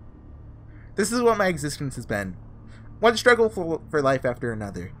 This is what my existence has been. One struggle for life after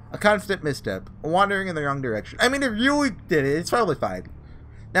another. A constant misstep. A wandering in the wrong direction. I mean, if you did it, it's probably fine.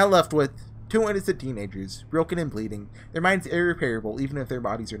 Now left with two innocent teenagers, broken and bleeding, their minds irreparable even if their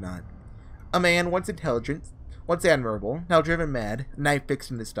bodies are not. A man once intelligent, once admirable, now driven mad, a knife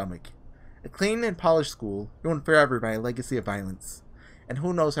fixed in his stomach. A clean and polished school, ruined forever by a legacy of violence. And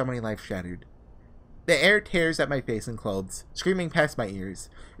who knows how many lives shattered. The air tears at my face and clothes, screaming past my ears.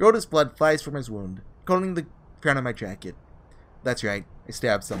 Ryota's blood flies from his wound, coating the ground of my jacket. That's right, I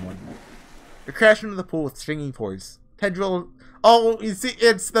stabbed someone. I crashed into the pool with stinging force. Tendril. Oh, you see,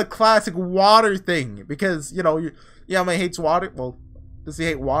 it's the classic water thing. Because, you know, Yama hates water. Well, does he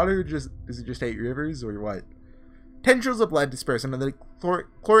hate water? Does he just hate rivers, or what? Tendrils of blood disperse into the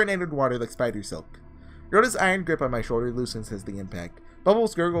chlorinated water like spider silk. Ryota's iron grip on my shoulder loosens as the impact.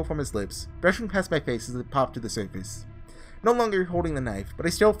 Bubbles gurgle from his lips, brushing past my face as it popped to the surface. No longer holding the knife, but I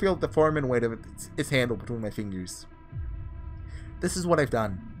still feel the form and weight of its handle between my fingers. This is what I've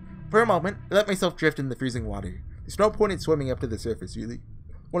done. For a moment, I let myself drift in the freezing water. There's no point in swimming up to the surface, really.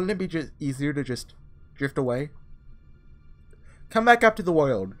 Wouldn't it be easier to just drift away? Come back up to the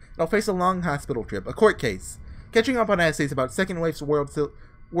world, and I'll face a long hospital trip, a court case, catching up on essays about second wave's world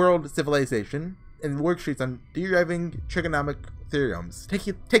civilization, and worksheets on deriving trigonomic theorems.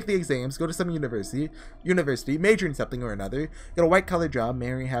 Take the exams, go to some university, major in something or another, get a white-collar job,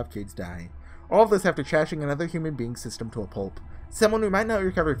 marry, have kids, die. All of this after trashing another human being's system to a pulp. Someone who might not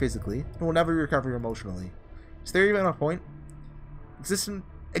recover physically, and will never recover emotionally. Is there even a point?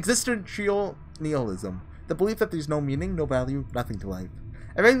 Existential nihilism. The belief that there's no meaning, no value, nothing to life.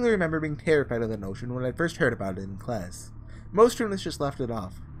 I vaguely remember being terrified of that notion when I first heard about it in class. Most students just laughed it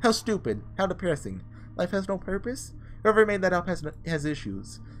off. How stupid. How depressing. Life has no purpose? Whoever made that up has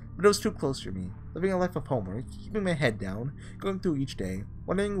issues. But it was too close for me. Living a life of homework, keeping my head down, going through each day,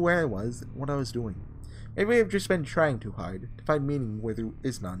 wondering where I was and what I was doing. Maybe I've just been trying too hard to find meaning where there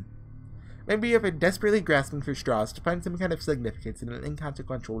is none. Maybe I've been desperately grasping for straws to find some kind of significance in an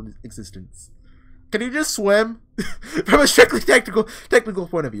inconsequential existence. Can you just swim? From a strictly technical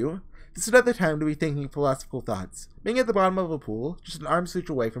point of view, this is another time to be thinking philosophical thoughts. Being at the bottom of a pool, just an arm's reach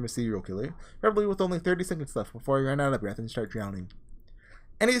away from a serial killer, probably with only 30 seconds left before I run out of breath and start drowning.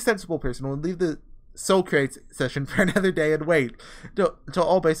 Any sensible person would leave the Socrates session for another day and wait until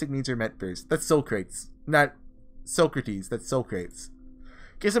all basic needs are met first. That's Socrates, not Socrates. That's Socrates.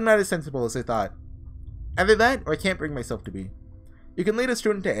 Guess I'm not as sensible as I thought. Either that, or I can't bring myself to be. You can lead a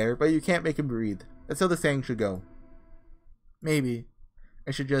student to air, but you can't make him breathe. That's how the saying should go. Maybe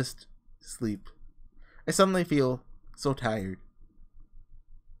I should just sleep. I suddenly feel so tired.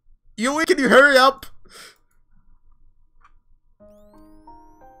 Yui, can you hurry up?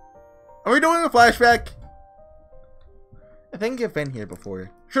 Are we doing a flashback? I think I've been here before.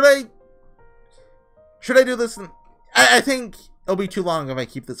 Should I do this? I think it'll be too long if I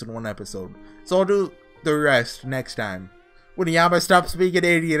keep this in one episode. So I'll do the rest next time. When Yama stops being an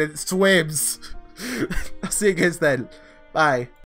idiot and swims. I'll see you guys then. Bye.